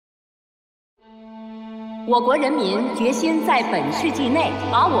我国人民决心在本世纪内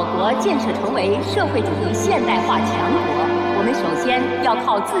把我国建设成为社会主义现代化强国。我们首先要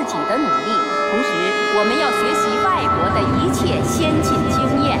靠自己的努力，同时我们要学习外国的一切先进经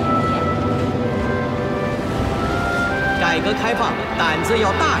验。改革开放，胆子要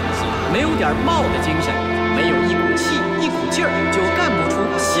大一些，没有点冒的精神，没有一股气、一股劲儿，就干不出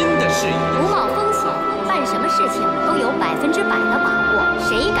新的事业。不冒风险，办什么事情都有100%的把握，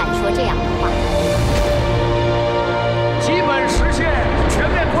谁敢说这样的话？基本实现全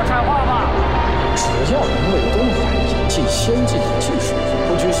面国产化吧。只要能为东海引进先进的技术，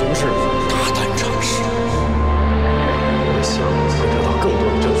不拘形势，大胆尝试。我们希望会得到更多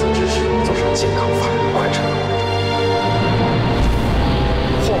的政策支持，走上健康发展的快车。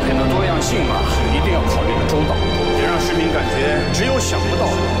货品的多样性啊，一定要考虑的周到，别让市民感觉只有想不到，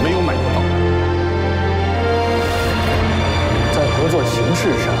没有买不到。在合作形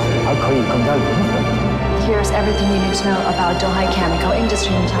式上，还可以更加灵活。Here's everything you need to know about Donghai chemical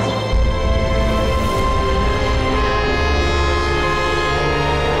industry in China.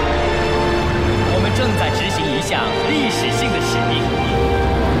 我们正在执行一项历史性的使命，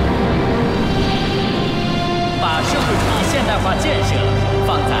把社会主义现代化建设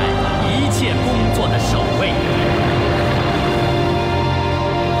放在一切工作的首位。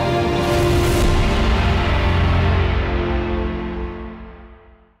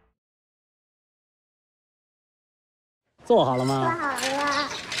做好了吗？做好了。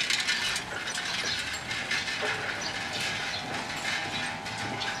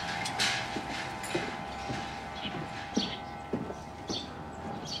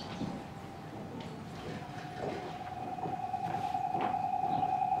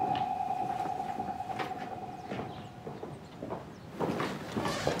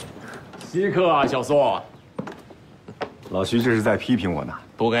稀客啊，小宋。老徐这是在批评我呢。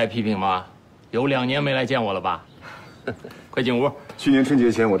不该批评吗？有2年没来见我了吧？快进屋。去年春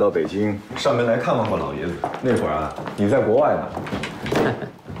节前我到北京上门来看望过老爷子，那会儿啊，你在国外呢。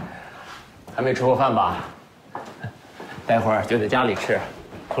还没吃过饭吧？待会儿就在家里吃。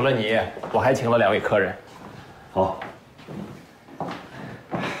除了你，我还请了2位客人。好。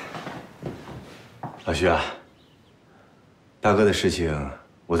老徐啊，大哥的事情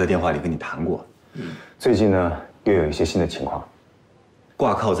我在电话里跟你谈过。最近呢，又有一些新的情况。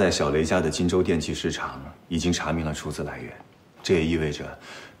挂靠在小雷家的荆州电器市场已经查明了出资来源，这也意味着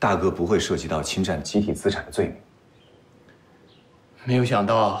大哥不会涉及到侵占集体资产的罪名。没有想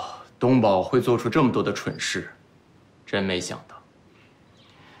到东宝会做出这么多的蠢事，真没想到。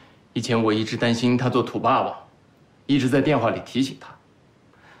以前我一直担心他做土霸王，一直在电话里提醒他。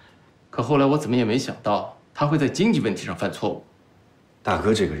可后来我怎么也没想到他会在经济问题上犯错误。大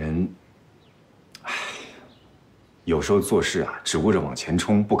哥这个人，唉。有时候做事啊，只顾着往前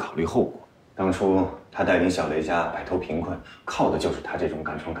冲，不考虑后果。当初他带领小雷家摆脱贫困，靠的就是他这种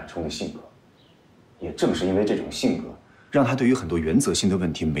敢闯敢冲的性格。也正是因为这种性格，让他对于很多原则性的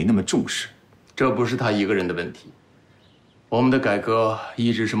问题没那么重视。这不是他一个人的问题。我们的改革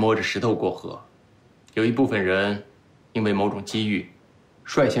一直是摸着石头过河，有一部分人因为某种机遇，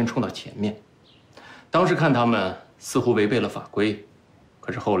率先冲到前面。当时看他们似乎违背了法规，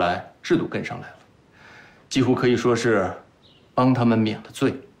可是后来制度跟上来了。几乎可以说是帮他们免了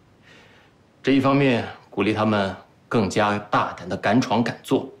罪。这一方面鼓励他们更加大胆地敢闯敢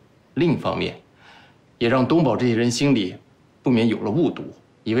做，另一方面也让东宝这些人心里不免有了误读，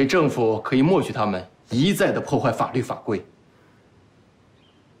以为政府可以默许他们一再地破坏法律法规。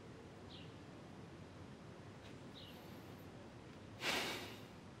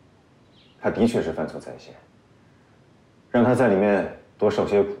他的确是犯错在先，让他在里面多受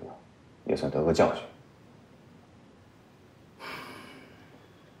些苦，也算得个教训。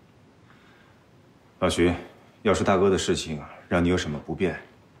老徐，要是大哥的事情让你有什么不便，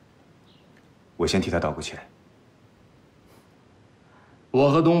我先替他道个歉。我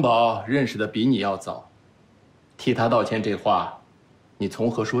和东宝认识的比你要早，替他道歉这话，你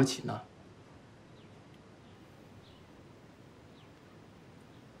从何说起呢？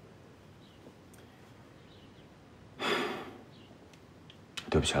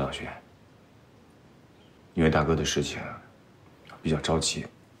对不起啊，老徐，因为大哥的事情比较着急。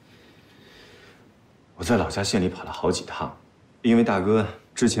我在老家县里跑了好几趟，因为大哥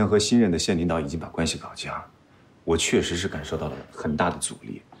之前和新任的县领导已经把关系搞僵，我确实是感受到了很大的阻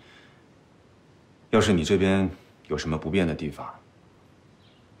力。要是你这边有什么不便的地方，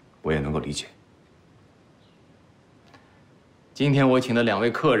我也能够理解。今天我请的2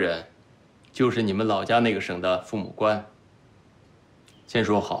位客人，就是你们老家那个省的父母官。先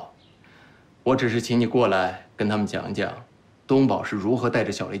说好，我只是请你过来跟他们讲一讲，东宝是如何带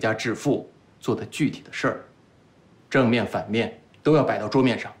着小雷家致富，做的具体的事儿，正面反面都要摆到桌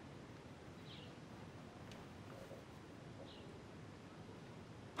面上。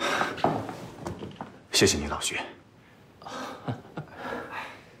谢谢你，老徐。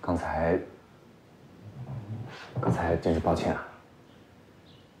刚才真是抱歉啊。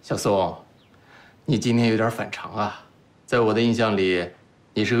小宋，你今天有点反常啊。在我的印象里，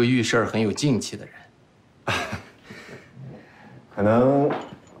你是个遇事儿很有劲气的人。可能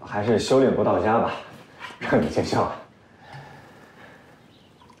还是修炼不到家吧，让你见笑了。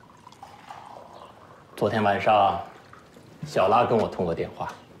昨天晚上，小拉跟我通过电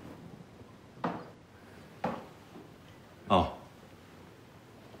话。哦，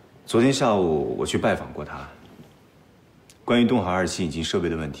昨天下午我去拜访过他。关于东海2期引进设备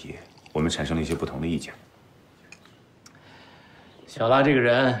的问题，我们产生了一些不同的意见。小拉这个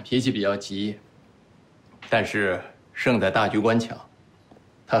人脾气比较急，但是胜在大局观强，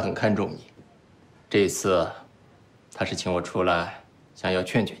他很看重你。这一次，他是请我出来，想要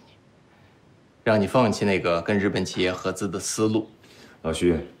劝劝你，让你放弃那个跟日本企业合资的思路。老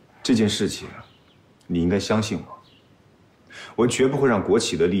徐，这件事情，你应该相信我。我绝不会让国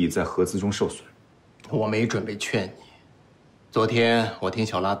企的利益在合资中受损。我没准备劝你。昨天我听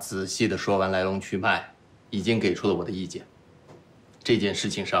小拉仔细地说完来龙去脉，已经给出了我的意见。这件事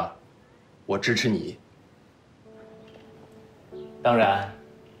情上，我支持你。当然，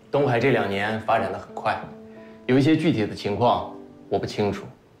东海这2年发展得很快，有一些具体的情况我不清楚，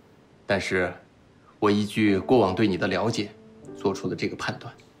但是，我依据过往对你的了解，做出了这个判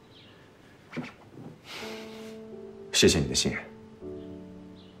断。谢谢你的信任。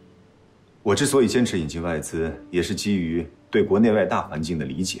我之所以坚持引进外资，也是基于对国内外大环境的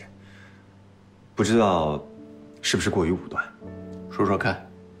理解。不知道是不是过于武断？说说看。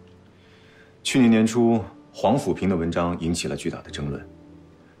去年年初，黄甫平的文章引起了巨大的争论，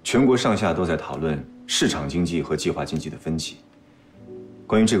全国上下都在讨论市场经济和计划经济的分歧。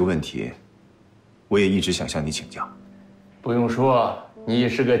关于这个问题，我也一直想向你请教。不用说，你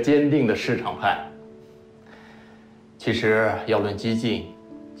是个坚定的市场派。其实要论激进，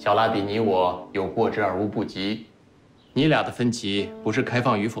小拉比你我有过之而无不及。你俩的分歧不是开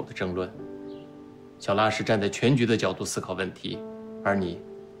放与否的争论，小拉是站在全局的角度思考问题，而你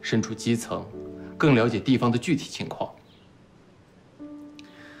身处基层，更了解地方的具体情况。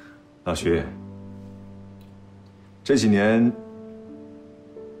老徐，这几年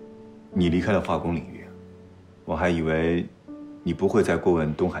你离开了化工领域，我还以为你不会再过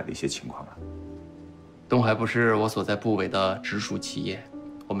问东海的一些情况了。东海不是我所在部委的直属企业，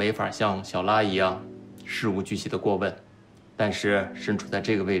我没法像小拉一样事无巨细的过问。但是身处在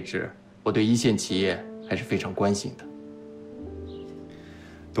这个位置，我对一线企业还是非常关心的。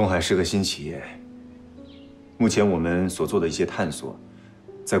东海是个新企业，目前我们所做的一些探索，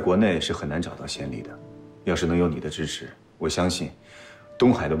在国内是很难找到先例的。要是能有你的支持，我相信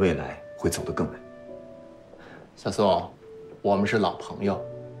东海的未来会走得更稳。小宋，我们是老朋友，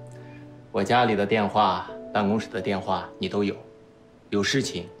我家里的电话、办公室的电话你都有，有事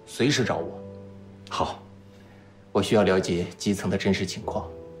情随时找我。好，我需要了解基层的真实情况，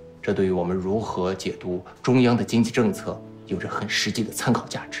这对于我们如何解读中央的经济政策有着很实际的参考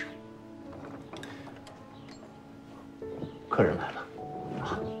价值。客人来了，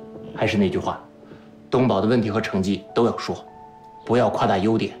啊，还是那句话，东宝的问题和成绩都要说，不要夸大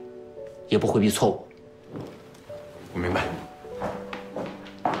优点，也不回避错误。我明白。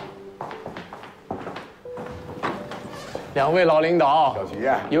两位老领导，小徐，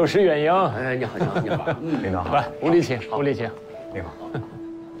有失远迎。哎，你好，你好，领导好。来，屋里请，屋里请。您好。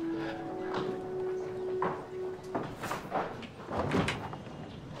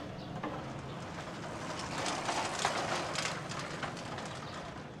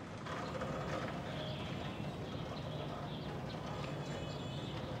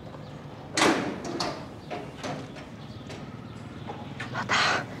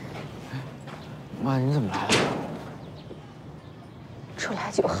妈，你怎么来了？出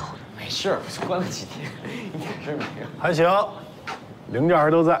来就好。没事，不是关了几天，一点事没有。还行，零件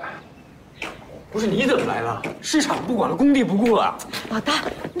还都在。不是你怎么来了？市场不管了，工地不顾了。老大，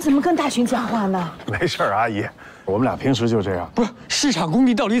你怎么跟大群讲话呢？没事，阿姨，我们俩平时就这样。不是市场工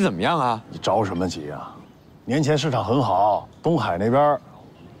地到底怎么样啊？你着什么急啊？年前市场很好，东海那边，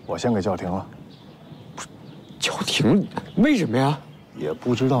我先给叫停了。叫停？为什么呀？也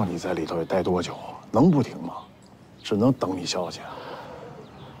不知道你在里头得待多久，能不停吗？只能等你消息啊。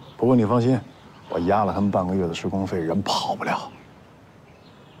不过你放心，我压了他们半个月的施工费，人跑不了。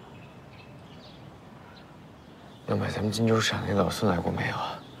要买咱们金州市场那老孙来过没有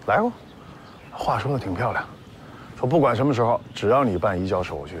啊？来过，话说的挺漂亮，说不管什么时候，只要你办移交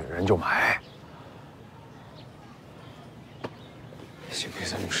手续，人就买。心陪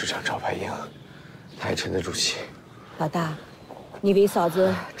咱们市场招牌赢，他还沉得住气。老大，你为嫂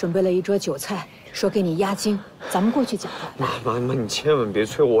子准备了一桌酒菜，说给你压惊，咱们过去讲吧。妈，你千万别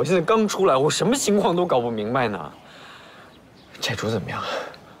催我，我现在刚出来，我什么情况都搞不明白呢。债主怎么样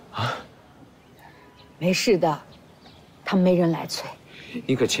啊？啊？没事的，他们没人来催。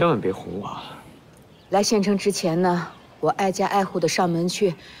你可千万别哄我啊！来县城之前呢，我挨家挨户的上门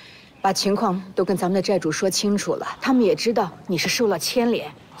去，把情况都跟咱们的债主说清楚了。他们也知道你是受了牵连，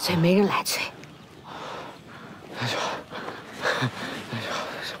所以没人来催。哎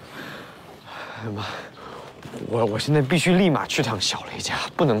呀妈！我现在必须立马去趟小雷家，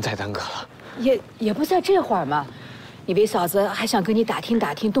不能再耽搁了。也不在这会儿嘛。你为嫂子还想跟你打听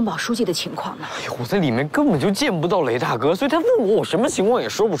打听东宝书记的情况呢。哎呦，我在里面根本就见不到雷大哥，所以他问我什么情况也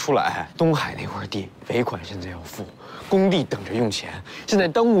说不出来。东海那块地尾款现在要付，工地等着用钱。现在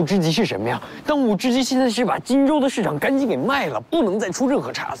当务之急是什么呀？当务之急现在是把荆州的市场赶紧给卖了，不能再出任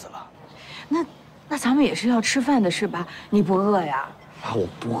何岔子了。那咱们也是要吃饭的是吧？你不饿呀？啊，我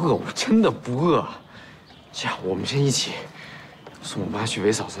不饿，我真的不饿。这样，我们先一起送我妈去韦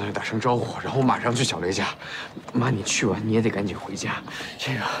嫂子那儿打声招呼，然后马上去小雷家。妈，你去完你也得赶紧回家。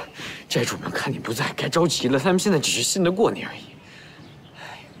这个债主们看你不在，该着急了。他们现在只是信得过你而已。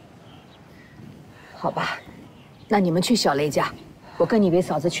好吧，那你们去小雷家，我跟你韦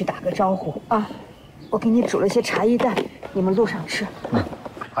嫂子去打个招呼啊。我给你煮了些茶叶蛋，你们路上吃。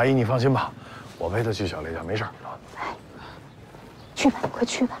阿姨，你放心吧，我陪她去小雷家，没事儿。去吧，快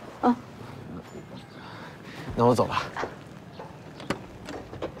去吧啊！那我走了。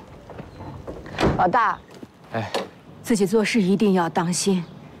老大，哎，自己做事一定要当心。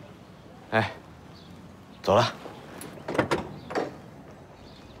哎，走了。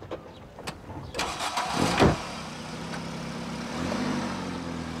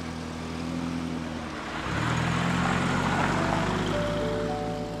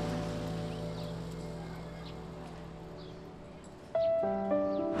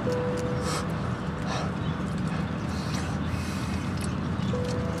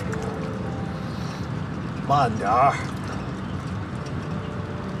慢点儿。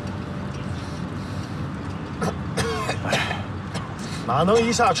哪能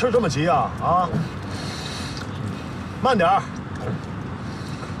一下吃这么急啊？啊！慢点儿。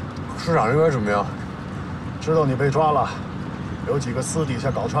市长这边怎么样？知道你被抓了，有几个私底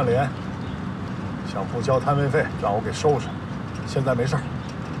下搞串联，想不交摊位费，让我给收拾。现在没事儿。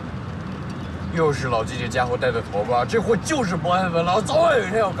又是老季这家伙带的头吧？这货就是不安分，老早晚有一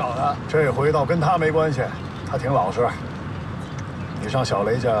天要搞他。这回倒跟他没关系，他挺老实。你上小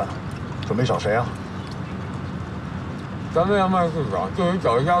雷家，准备找谁啊？咱们要卖市场，就得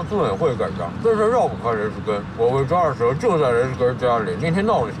找一家村委会干仗，这事绕不开雷世根。我被抓的时候就在雷世根家里，那天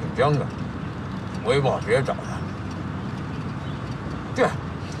闹得挺僵的，我也不好直接找他。对，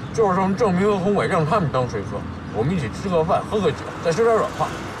就是让郑明和宏伟让他们当说客，我们一起吃个饭，喝个酒，再说点软话。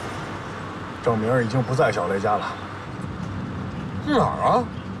郑明已经不在小雷家了。去哪儿啊？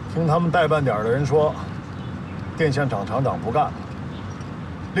听他们代办点的人说，电线厂厂长不干了，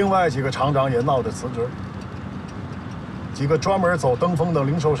另外几个厂长也闹着辞职。几个专门走登峰的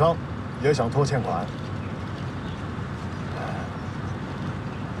零售商也想拖欠款。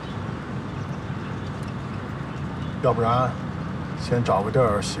要不然，先找个地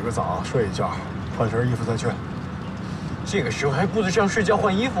儿洗个澡，睡一觉，换身衣服再去。这个时候还顾得上睡觉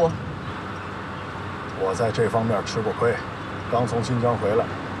换衣服？我在这方面吃过亏，刚从新疆回来，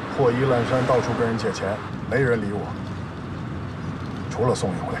货衣烂衫，到处跟人借钱，没人理我，除了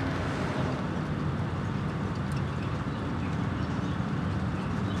宋运辉。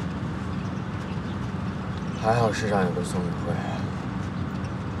还好市上有个宋运辉。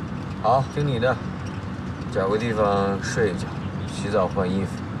好，听你的，找个地方睡一觉，洗澡换衣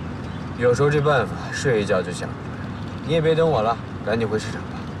服。有时候这办法睡一觉就想出来了。你也别等我了，赶紧回市场吧。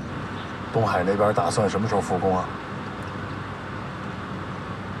东海那边打算什么时候复工啊？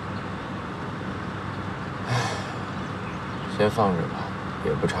先放着吧，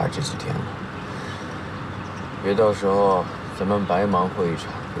也不差这几天了。别到时候咱们白忙活一场，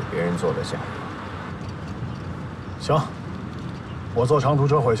给别人做了嫁衣。行，我坐长途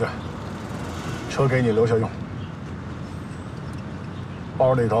车回去，车给你留下用。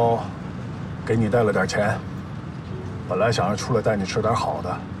包里头给你带了点钱，本来想着出来带你吃点好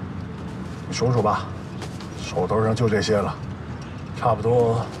的，你数数吧，手头上就这些了，差不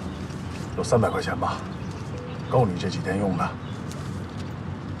多有300块钱吧，够你这几天用的。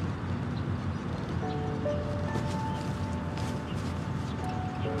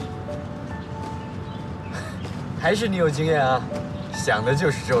还是你有经验啊，想的就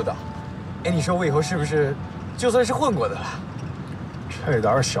是周到。哎，你说我以后是不是就算是混过的了？这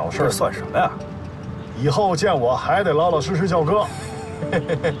点小事算什么呀？以后见我还得老老实实叫哥。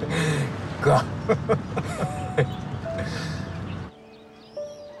哥。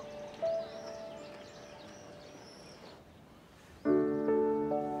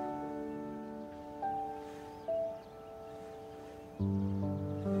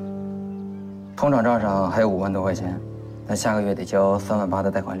通账账上还有5万多块钱，但下个月得交3万8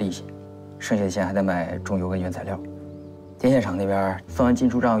的贷款利息，剩下的钱还得买重油跟原材料。电线厂那边算完进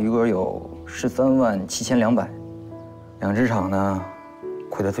出账余额有13万7200，两只厂呢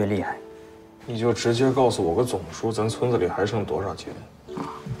亏得最厉害。你就直接告诉我个总数，咱村子里还剩多少钱？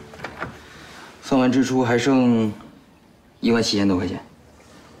算完支出还剩1万7000多块钱。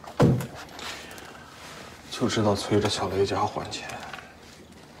就知道催着小雷家还钱。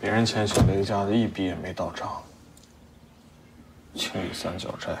别人欠小雷家的一笔也没到账，清理三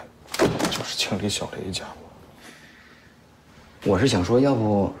角债，就是清理小雷家。我是想说，要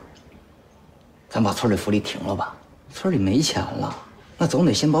不咱把村里福利停了吧？村里没钱了，那总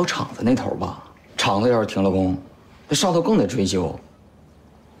得先保厂子那头吧。厂子要是停了工，那上头更得追究。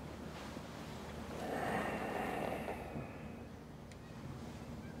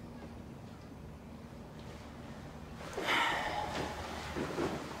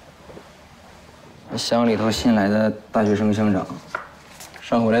乡里头新来的大学生乡长，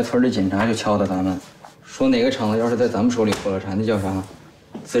上回来村里检查就敲打咱们，说哪个厂子要是在咱们手里破了产，那叫啥？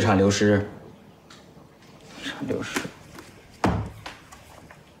资产流失。资产流失。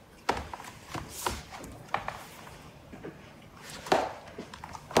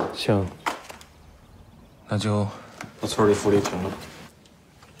行，那就把村里福利停了吧。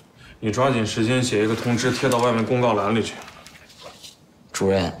你抓紧时间写一个通知，贴到外面公告栏里去。主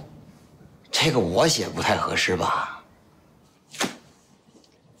任。这个我写不太合适吧？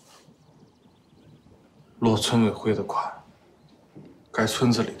落村委会的款，盖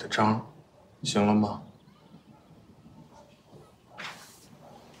村子里的章，行了吗？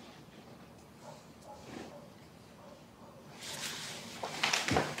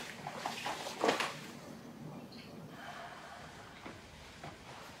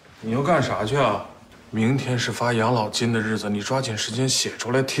你要干啥去啊？明天是发养老金的日子，你抓紧时间写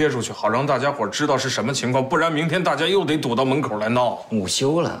出来贴出去，好让大家伙知道是什么情况，不然明天大家又得堵到门口来闹。午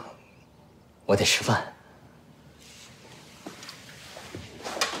休了，我得吃饭。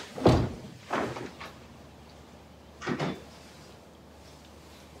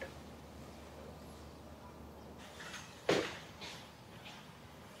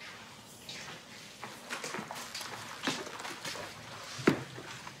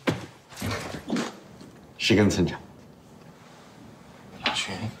是跟村长。杨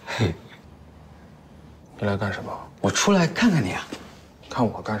巡，你来干什么？我出来看看你啊。看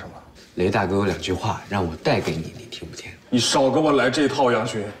我干什么？雷大哥有2句话让我带给你，你听不听？你少给我来这套，杨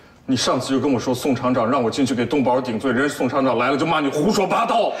巡！你上次就跟我说宋厂长让我进去给东宝顶罪，人宋厂长来了就骂你胡说八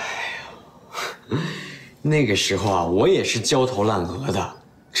道。哎呀，那个时候啊，我也是焦头烂额的，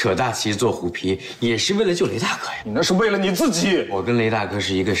扯大旗做虎皮，也是为了救雷大哥呀。你那是为了你自己。我跟雷大哥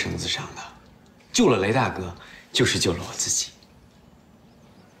是一个绳子上的。救了雷大哥，就是救了我自己。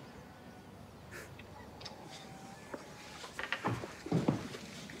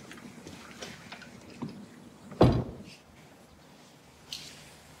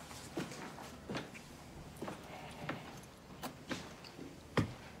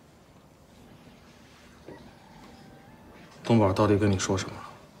东宝到底跟你说什么？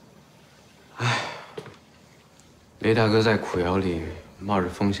哎，雷大哥在苦窑里冒着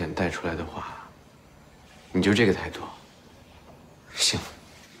风险带出来的话。你就这个态度？行，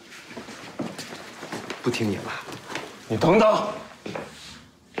不听也罢。你等等，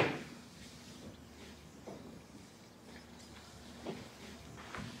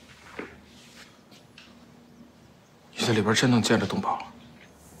你在里边真能见着东宝？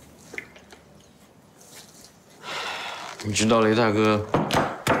你知道雷大哥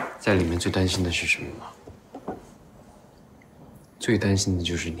在里面最担心的是什么吗？最担心的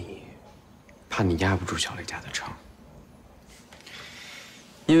就是你。怕你压不住小雷家的场，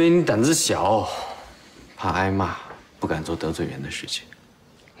因为你胆子小，怕挨骂，不敢做得罪人的事情。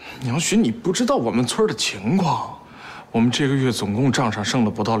杨巡，你不知道我们村的情况，我们这个月总共账上剩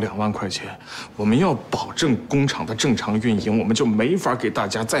了不到2万块钱，我们要保证工厂的正常运营，我们就没法给大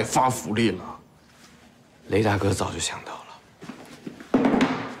家再发福利了。雷大哥早就想到了，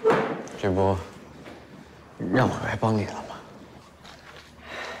这不让我来帮你了吗？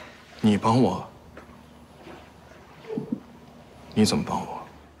你帮我？你怎么帮我？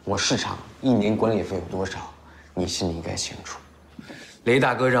我市场1年管理费有多少，你心里应该清楚。雷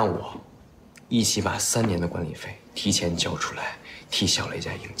大哥让我一起把3年的管理费提前交出来，替小雷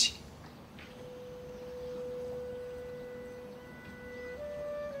家应急。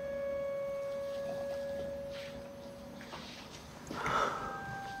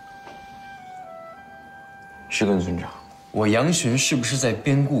石根村长，我杨巡是不是在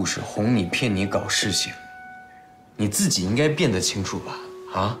编故事哄你、骗你、搞事情？你自己应该辨得清楚吧？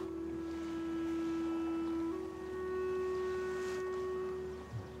啊？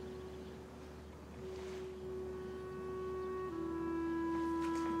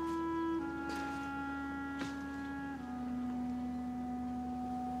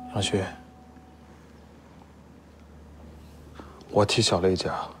杨巡，我替小雷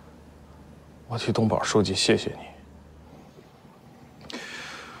家，我替东宝书记谢谢你。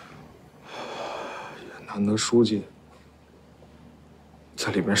也难得书记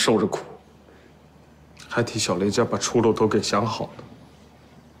在里面受着苦，还替小雷家把出路都给想好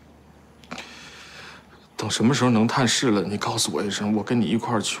了。等什么时候能探视了，你告诉我一声，我跟你一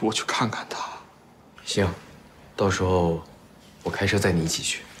块儿去，我去看看他。行，到时候我开车载你一起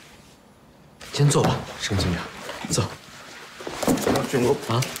去。先坐吧，盛村长，走。军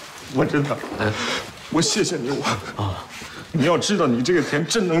哥啊，我真的，我谢谢你，你要知道，你这个钱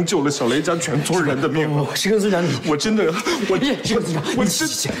真能救了小雷家全村人的命。石根村长，我真的，石根村长，我起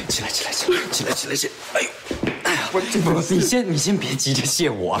来！哎呀，你先别急着谢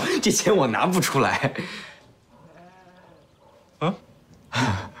我，这钱我拿不出来。啊？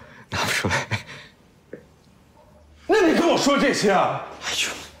拿不出来。那你跟我说这些啊？哎呦！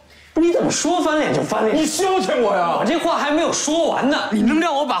你怎么说翻脸就翻脸？你消停我呀！我这话还没有说完呢，你能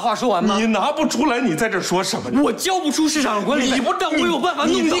让我把话说完吗？你拿不出来，你在这说什么？我交不出市场管理费，但我有办法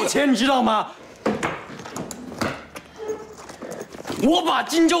弄到钱，你知道吗？我把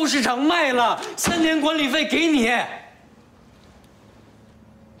荆州市场卖了，3年管理费给你。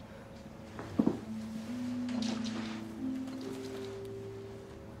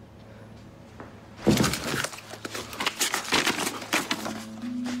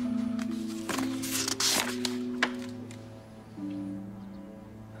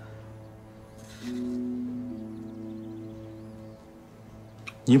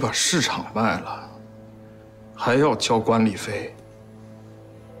你把市场卖了，还要交管理费，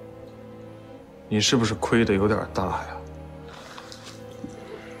你是不是亏得有点大呀？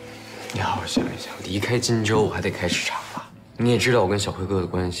你好好想一想，离开荆州我还得开市场吧？你也知道我跟小辉哥的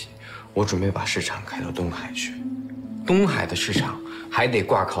关系，我准备把市场开到东海去。东海的市场还得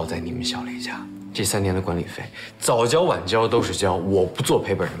挂靠在你们小雷家，这3年的管理费，早交晚交都是交，我不做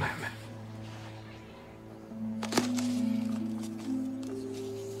赔本的买卖。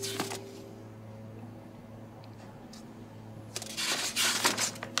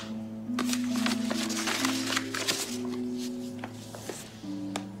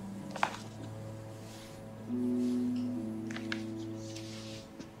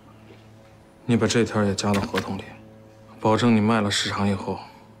你把这条也加到合同里，保证你卖了市场以后，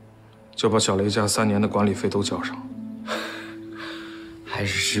就把小雷家3年的管理费都交上。还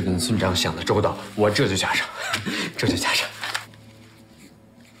是石根村长想的周到，我这就加上，这就加上。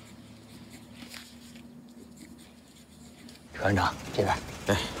船员长这边。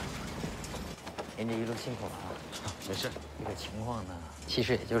哎，您这一路辛苦了啊！没事。这个情况呢，其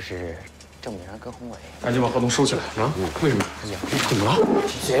实也就是证明上跟宏伟。赶紧把合同收起来啊！为什么？怎么了？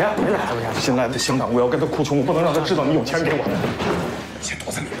谁呀？谁来了？新来的乡长，我要跟他哭穷，我不能让他知道你有钱给我的。先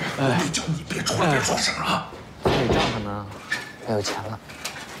躲在里面，我叫你别出来，别出声啊！这账上呢，没有钱了，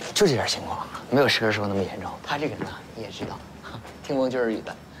就这点情况，没有石根说那么严重。他这个人呢，你也知道，听风就是雨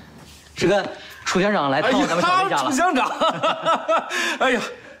的。石根，楚乡长来探望咱们小雷家了。楚乡长，哎呀，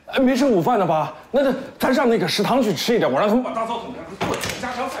没吃午饭呢吧？那咱上那个食堂去吃一点，我让他们把大灶桶做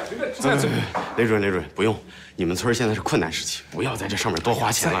家常菜，随便吃。雷主任，不用，你们村现在是困难时期，不要在这上面多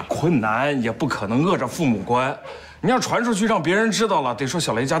花钱了。困难也不可能饿着父母官，你要传出去让别人知道了，得说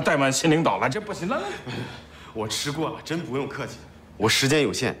小雷家怠慢新领导了，这不行了。我吃过了，真不用客气。我时间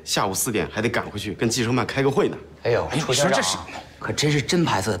有限，下午4点还得赶回去跟计生办开个会呢。哎呦，楚乡长，可真是真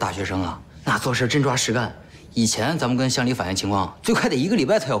牌子的大学生啊！那做事真抓实干。以前咱们跟乡里反映情况，最快得1个礼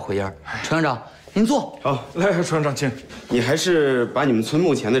拜才有回音。楚乡长，您坐。好，来，楚乡长，请。你还是把你们村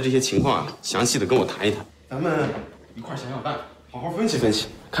目前的这些情况啊，详细的跟我谈一谈，咱们一块想想办法，好好分析分析，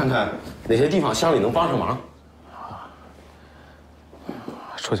看看哪些地方乡里能帮上忙。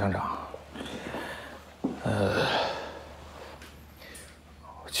楚乡长，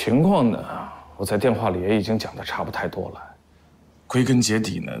情况呢，我在电话里也已经讲的差不太多了。归根结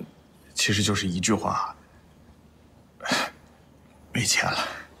底呢，其实就是一句话：没钱了。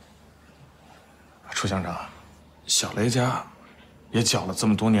楚乡长，小雷家也缴了这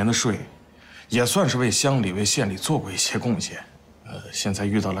么多年的税，也算是为乡里、为县里做过一些贡献。现在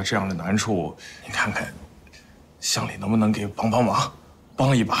遇到了这样的难处，你看看，乡里能不能给帮忙，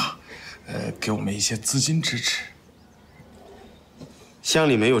帮一把，给我们一些资金支持。乡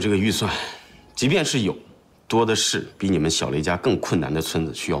里没有这个预算，即便是有，多的是比你们小雷家更困难的村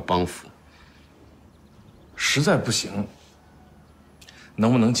子需要帮扶。实在不行，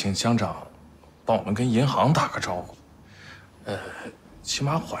能不能请乡长帮我们跟银行打个招呼？起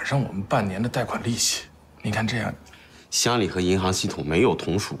码缓上我们半年的贷款利息。你看这样，乡里和银行系统没有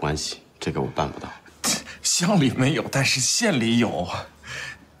同属关系，这个我办不到。乡里没有，但是县里有。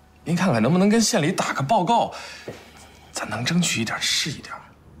您看看能不能跟县里打个报告，咱能争取一点是一点。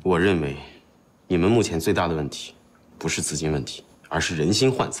我认为，你们目前最大的问题，不是资金问题，而是人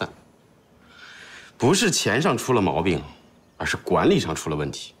心涣散。不是钱上出了毛病，而是管理上出了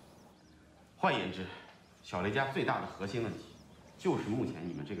问题。换言之，小雷家最大的核心问题，就是目前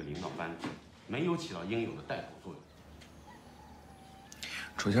你们这个领导班子没有起到应有的带头作用。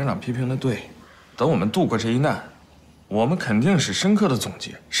楚乡长批评的对，等我们度过这一难，我们肯定是深刻的总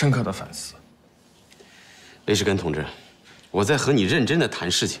结，深刻的反思。雷世根同志，我在和你认真的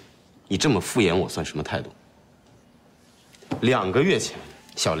谈事情，你这么敷衍我，算什么态度？2个月前，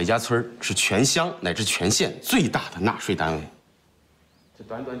小雷家村是全乡乃至全县最大的纳税单位，这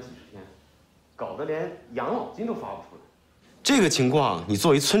短短几十天，搞得连养老金都发不出来。这个情况，你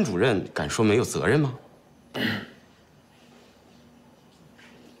作为村主任，敢说没有责任吗？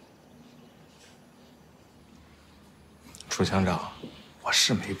楚乡长，我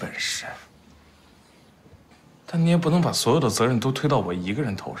是没本事，但你也不能把所有的责任都推到我一个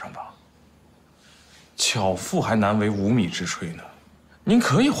人头上吧？巧妇还难为无米之炊呢。您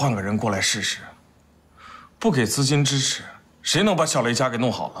可以换个人过来试试。不给资金支持，谁能把小雷家给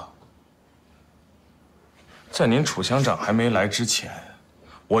弄好了？在您楚乡长还没来之前，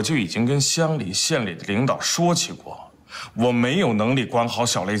我就已经跟乡里、县里的领导说起过，我没有能力管好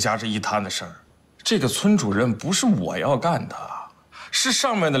小雷家这一摊的事儿。这个村主任不是我要干的，是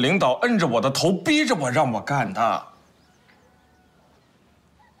上面的领导摁着我的头，逼着我让我干的。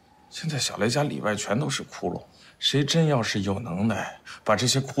现在小雷家里外全都是窟窿，谁真要是有能耐把这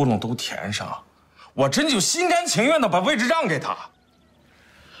些窟窿都填上，我真就心甘情愿的把位置让给他。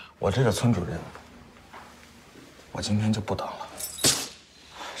我这个村主任，我今天就不当了。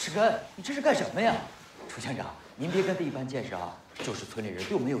世根，你这是干什么呀？楚乡长，您别跟他一般见识啊，就是村里人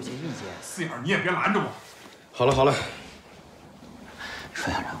对我们有些意见。四眼，你也别拦着我。好了好了，楚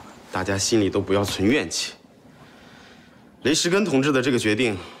乡长，大家心里都不要存怨气。雷世根同志的这个决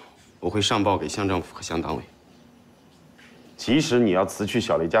定，我会上报给乡政府和乡党委。即使你要辞去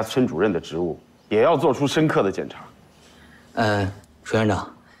小雷家村主任的职务，也要做出深刻的检查。楚乡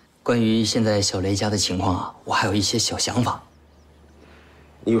长，关于现在小雷家的情况啊，我还有一些小想法。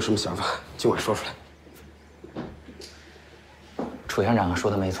你有什么想法，尽管说出来。楚乡长说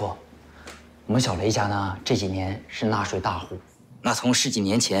的没错，我们小雷家呢这几年是纳税大户。那从10几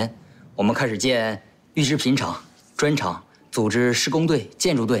年前，我们开始建预制品厂、砖厂，组织施工队、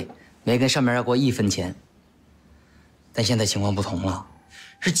建筑队，没跟上面要过1分钱。但现在情况不同了，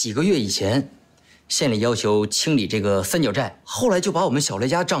是几个月以前，县里要求清理这个三角债，后来就把我们小雷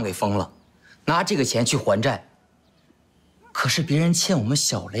家账给封了，拿这个钱去还债。可是别人欠我们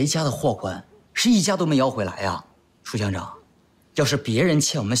小雷家的货款，是一家都没要回来呀，楚乡长。要是别人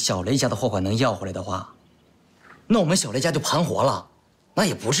欠我们小雷家的货款能要回来的话，那我们小雷家就盘活了，那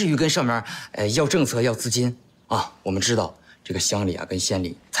也不至于跟上面要政策要资金啊。我们知道这个乡里啊跟县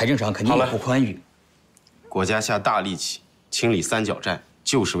里财政上肯定也不宽裕。国家下大力气清理三角债，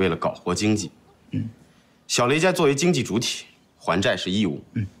就是为了搞活经济。小雷家作为经济主体，还债是义务。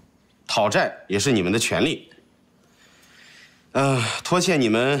讨债也是你们的权利。拖欠你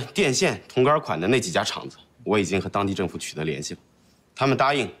们电线、铜杆款的那几家厂子，我已经和当地政府取得联系了，他们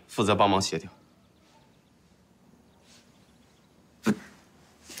答应负责帮忙协调。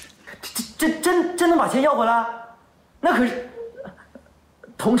这真能把钱要回来？那可是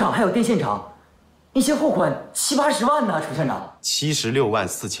铜厂还有电线厂，那些货款70、80万呢，楚县长。76万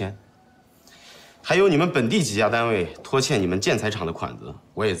4千，还有你们本地几家单位拖欠你们建材厂的款子，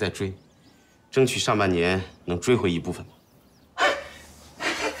我也在追，争取上半年能追回一部分吧。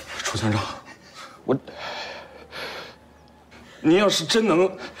楚乡长，您要是真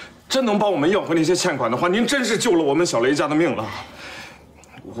能帮我们要回那些欠款的话，您真是救了我们小雷家的命了。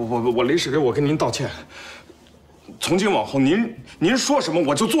我雷世根，我跟您道歉。从今往后，您说什么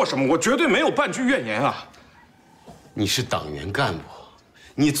我就做什么，我绝对没有半句怨言啊。你是党员干部，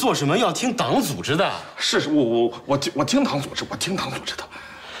你做什么要听党组织的。是，我听党组织，我听党组织的。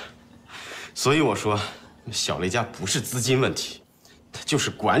所以我说，小雷家不是资金问题，它就是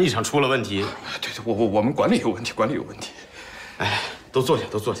管理上出了问题。对，我们管理有问题，管理有问题。哎，都坐下，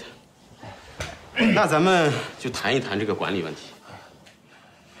都坐下。那咱们就谈一谈这个管理问题。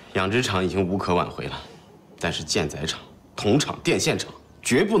养殖场已经无可挽回了，但是建材厂、铜厂、电线厂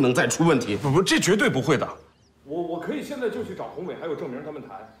绝不能再出问题。不，这绝对不会的。我可以现在就去找宏伟还有郑明他们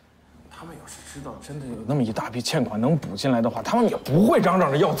谈。他们要是知道真的有那么一大笔欠款能补进来的话，他们也不会嚷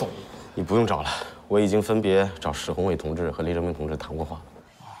嚷着要走。你不用找了，我已经分别找史宏伟同志和李正明同志谈过话了。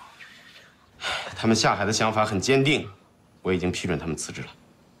他们下海的想法很坚定，我已经批准他们辞职了。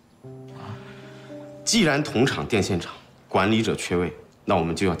既然铜厂、电线厂管理者缺位，那我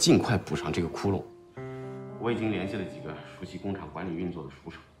们就要尽快补上这个窟窿。我已经联系了几个熟悉工厂管理运作的熟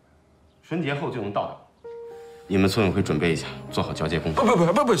手，春节后就能到岗。你们村委会准备一下，做好交接工作。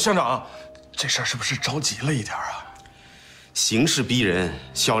不，乡长，这事儿是不是着急了一点啊？形势逼人，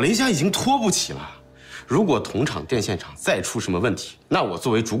小雷家已经拖不起了。如果铜厂、电线厂再出什么问题，那我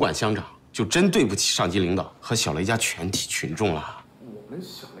作为主管乡长就真对不起上级领导和小雷家全体群众了。我们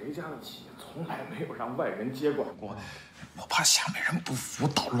小雷家的企业从来没有让外人接管过，我怕下面人不服，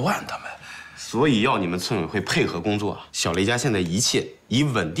捣乱他们。所以要你们村委会配合工作。小雷家现在一切以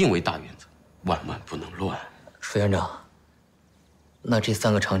稳定为大原则，万万不能乱。楚乡长，那这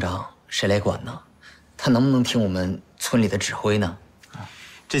3个厂长谁来管呢？他能不能听我们村里的指挥呢？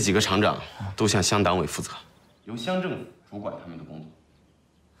这几个厂长都向乡党委负责，由乡政府主管他们的工作。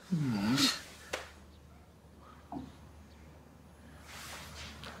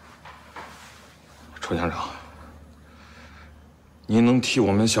楚乡长，您能替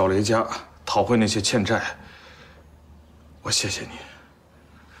我们小雷家讨回那些欠债，我谢谢你。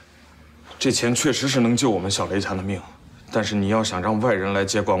这钱确实是能救我们小雷家的命，但是你要想让外人来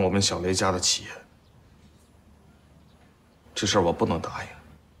接管我们小雷家的企业，这事儿我不能答应。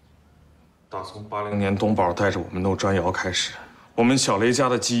打从80年东宝带着我们弄砖窑开始，我们小雷家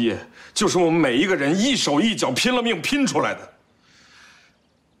的基业就是我们每一个人一手一脚拼了命拼出来的。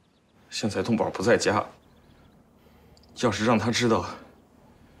现在东宝不在家，要是让他知道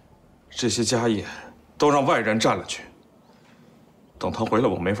这些家业都让外人占了去，等他回来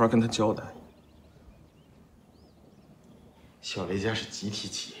我没法跟他交代。小雷家是集体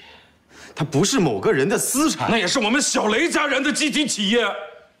企业，它不是某个人的私产，那也是我们小雷家人的集体企业。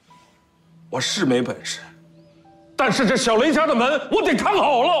我是没本事，但是这小雷家的门我得看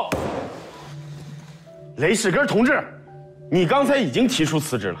好了。雷世根同志，你刚才已经提出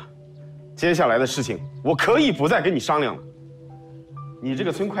辞职了，接下来的事情我可以不再跟你商量了。你这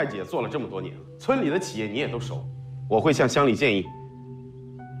个村会计也做了这么多年了，村里的企业你也都熟，我会向乡里建议，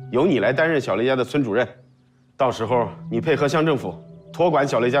由你来担任小雷家的村主任，到时候你配合乡政府托管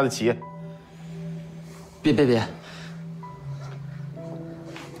小雷家的企业。别，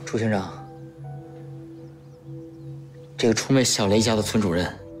楚乡长，这个出卖小雷家的村主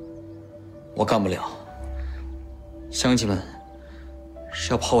任，我干不了。乡亲们是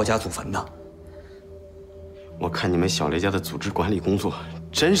要刨我家祖坟的。我看你们小雷家的组织管理工作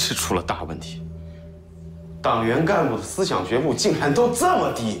真是出了大问题，党员干部的思想觉悟竟然都这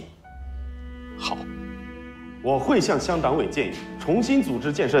么低。好，我会向乡党委建议重新组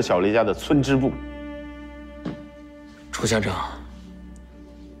织建设小雷家的村支部。楚乡长，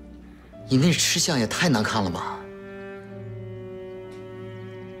你那吃相也太难看了吧！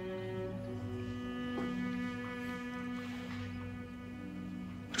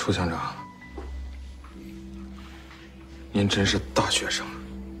楚乡长，您真是大学生，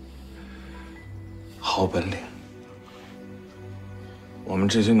好本领。我们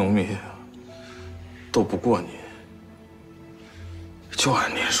这些农民斗不过您，就按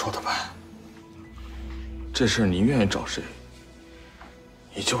您说的办。这事你愿意找谁，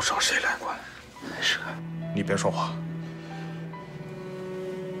你就找谁来管。是，你别说话。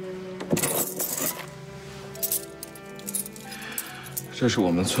这是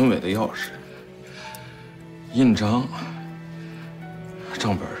我们村委的钥匙，印章、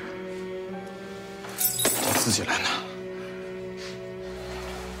账本，你自己来拿。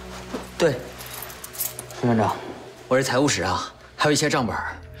对，副院长，我这财务室啊，还有一些账本，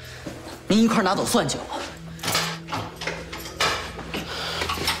您一块拿走算计我。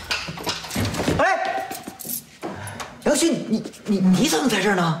哎，杨旭，你怎么在这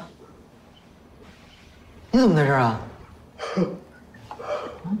儿呢？你怎么在这儿啊？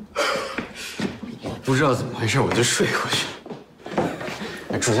不知道怎么回事，我就睡过去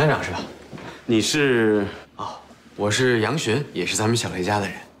了。楚乡长是吧？你是？哦，我是杨巡，也是咱们小雷家的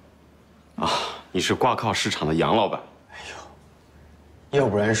人。啊，你是挂靠市场的杨老板。哎呦，要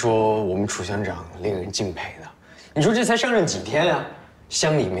不然说我们楚乡长令人敬佩的。你说这才上任几天啊，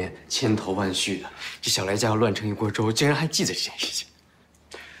乡里面千头万绪的，这小雷家要乱成一锅粥，竟然还记得这件事情。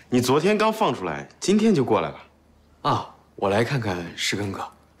你昨天刚放出来，今天就过来了。啊，我来看看石根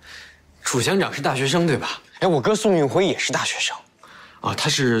哥，楚乡长是大学生对吧？哎，我哥宋运辉也是大学生，啊，他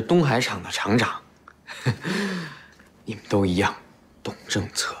是东海厂的厂长。你们都一样，懂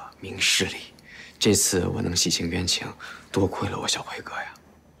政策，明事理。这次我能洗清冤情，多亏了我小辉哥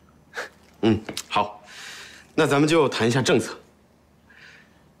呀。好，那咱们就谈一下政策。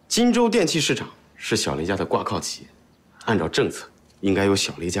金州电器市场是小雷家的挂靠企业，按照政策应该由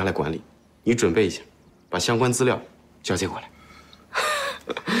小雷家来管理。你准备一下，把相关资料交接过来。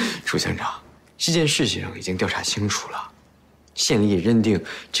楚乡长，这件事情已经调查清楚了，县里也认定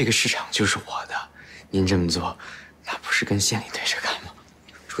这个市场就是我的。您这么做，那不是跟县里对着干吗？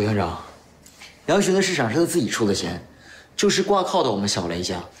楚乡长，杨巡的市场是他自己出的钱，就是挂靠的我们小雷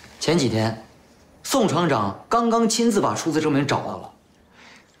家。前几天，宋厂长刚刚亲自把出资证明找到了。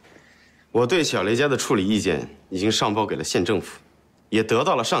我对小雷家的处理意见已经上报给了县政府，也得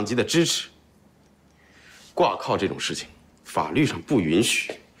到了上级的支持。挂靠这种事情，法律上不允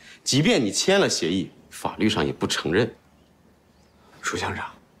许，即便你签了协议，法律上也不承认。楚乡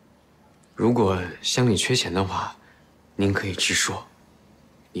长，如果乡里缺钱的话，您可以直说，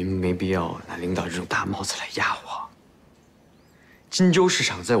您没必要拿领导这种大帽子来压我。荆州市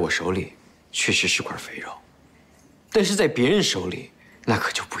场在我手里确实是块肥肉，但是在别人手里那可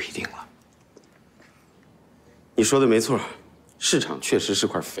就不一定了。你说的没错，市场确实是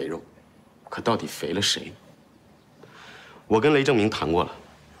块肥肉，可到底肥了谁？我跟雷正明谈过了，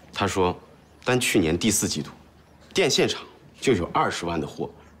他说，单去年第4季度，电线厂就有20万的货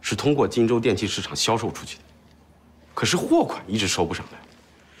是通过荆州电器市场销售出去的，可是货款一直收不上来。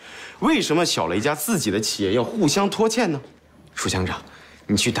为什么小雷家自己的企业要互相拖欠呢？楚乡长，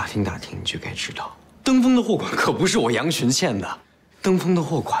你去打听打听，你就该知道，登峰的货款可不是我杨巡欠的，登峰的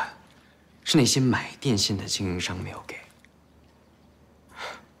货款是那些买电线的经营商没有给。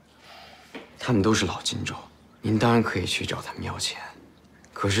他们都是老荆州，您当然可以去找他们要钱，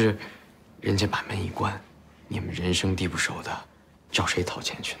可是人家把门一关，你们人生地不熟的，找谁讨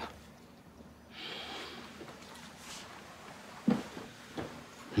钱去呢？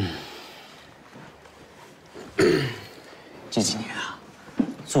这几年啊，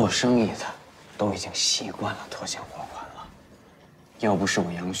做生意的都已经习惯了拖欠货款了。要不是我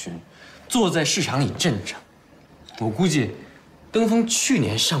杨巡坐在市场里镇着，我估计登峰去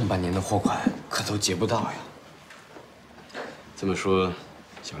年上半年的货款可都结不到呀。这么说，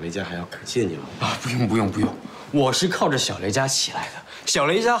小雷家还要感谢你了啊！不用，我是靠着小雷家起来的。小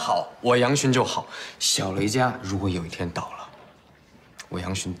雷家好，我杨巡就好。小雷家如果有一天倒了，我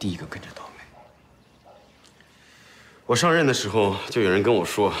杨巡第一个跟着倒霉。我上任的时候，就有人跟我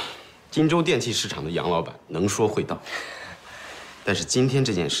说，荆州电器市场的杨老板能说会道。但是今天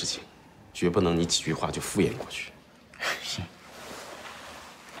这件事情，绝不能你几句话就敷衍过去。是。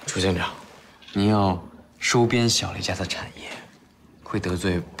楚县长，您要收编小雷家的产业，会得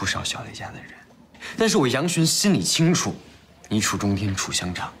罪不少小雷家的人。但是我杨巡心里清楚，你楚中天楚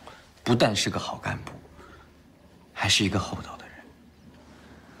乡长，不但是个好干部，还是一个厚道的人。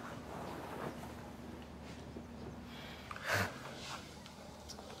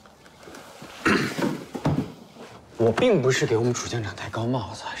我并不是给我们楚乡长戴高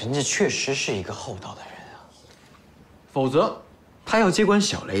帽子，人家确实是一个厚道的人啊。否则，他要接管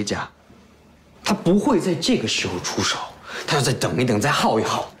小雷家，他不会在这个时候出手，他要再等一等，再耗一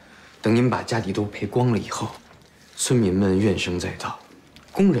耗，等您把家底都赔光了以后，村民们怨声载道，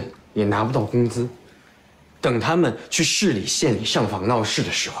工人也拿不到工资，等他们去市里、县里上访闹事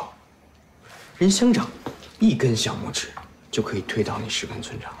的时候，人乡长一根小拇指就可以推倒你10根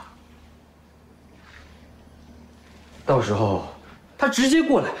村长了。到时候，他直接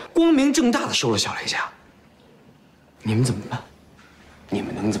过来，光明正大的收了小雷家，你们怎么办？你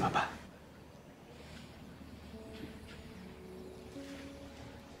们能怎么办？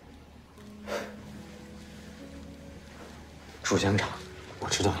楚乡长，我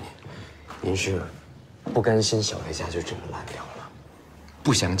知道您是不甘心小雷家就这么烂掉了，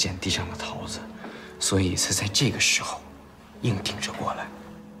不想捡地上的桃子，所以才在这个时候硬挺着过来。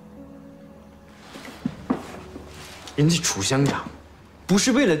人家楚乡长不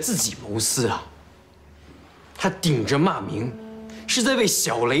是为了自己谋私啊，他顶着骂名，是在为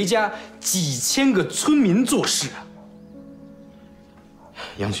小雷家几千个村民做事啊。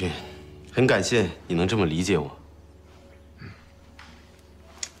杨巡，很感谢你能这么理解我。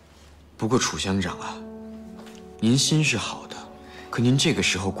不过楚乡长啊，您心是好的，可您这个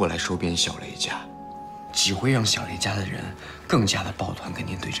时候过来收编小雷家，只会让小雷家的人更加的抱团跟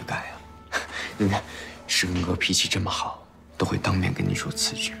您对着干呀。您看，石根哥脾气这么好，都会当面跟您说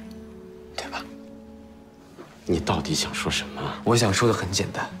辞职，对吧？你到底想说什么？我想说的很简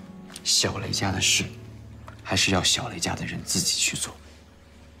单，小雷家的事，还是要小雷家的人自己去做。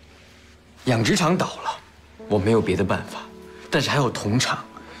养殖场倒了，我没有别的办法，但是还有铜厂、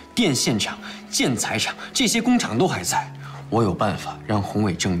电线厂、建材厂，这些工厂都还在。我有办法让宏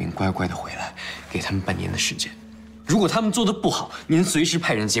伟证明乖乖的回来，给他们半年的时间。如果他们做的不好，您随时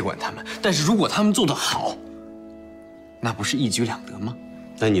派人接管他们；但是如果他们做得好，那不是一举两得吗？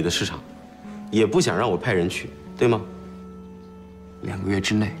那你的市场，也不想让我派人去，对吗？2个月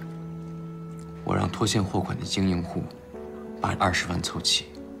之内，我让拖欠货款的经营户把20万凑齐，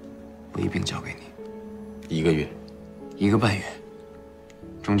我一并交给你。1个月，1个半月，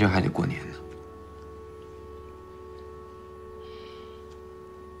中间还得过年呢。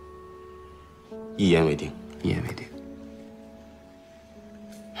一言为定。一言为定。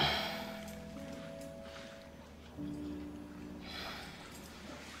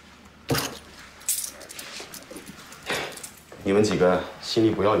你们几个心里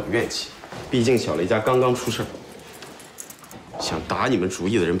不要有怨气，毕竟小雷家刚刚出事儿，想打你们主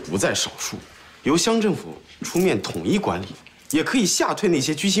意的人不在少数，由乡政府出面统一管理，也可以吓退那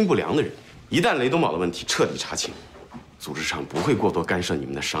些居心不良的人。一旦雷东宝的问题彻底查清，组织上不会过多干涉你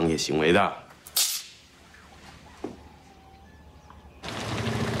们的商业行为的。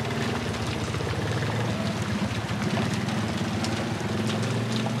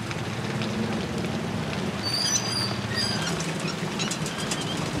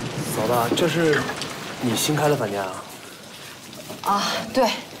嫂子，这是你新开的饭店啊？啊，对，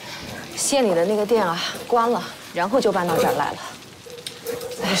县里的那个店啊关了，然后就搬到这儿来了。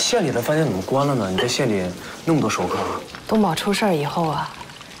那县里的饭店怎么关了呢？你在县里那么多熟客啊？东宝出事儿以后啊，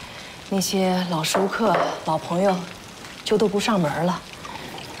那些老熟客、老朋友就都不上门了，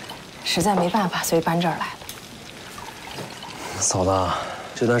实在没办法，所以搬这儿来了。嫂子，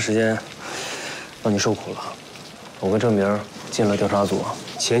这段时间让你受苦了。我跟郑明进了调查组，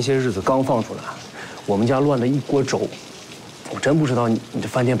前些日子刚放出来，我们家乱得一锅粥。我真不知道你这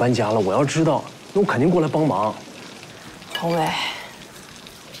饭店搬家了，我要知道，那我肯定过来帮忙。宏伟，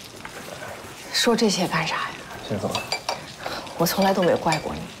说这些干啥呀？先走了。我从来都没有怪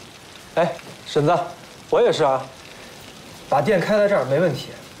过你。哎，婶子，我也是啊。把店开在这儿没问题，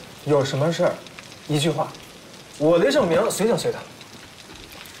有什么事儿，一句话，我雷正明随叫随到。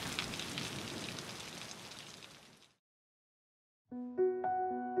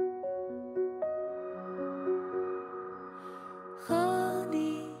和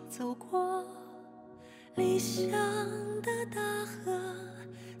你走过理想的大河，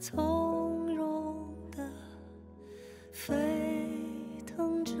从容的飞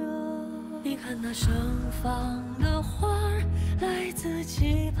腾着。你看那盛放的花儿，来自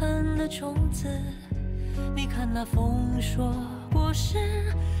期盼的种子。你看那丰硕果实，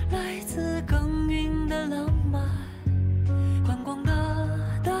来自耕耘的浪漫。宽广的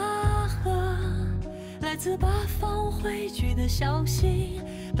大河，来自八方汇聚的消息，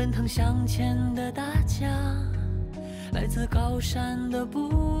奔腾向前的大江，来自高山的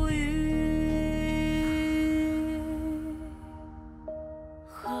哺育。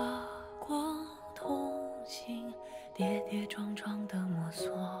和光同行，跌跌撞撞的摸索。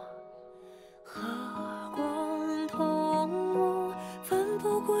和光同舞，奋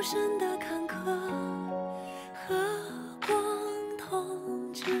不顾身的坎坷。和光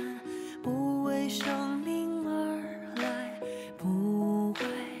同志，不为生命而来，不为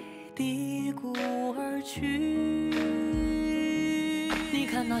低谷而去。你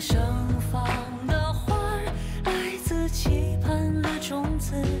看那盛放的花儿，来自期盼的种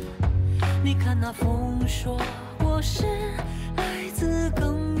子。你看那丰硕果实，来自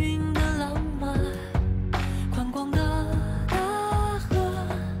耕耘的浪漫。宽广的大河，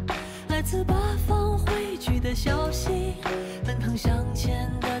来自八方汇聚的消息，奔腾向前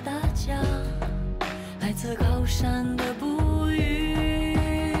的大江，来自高山的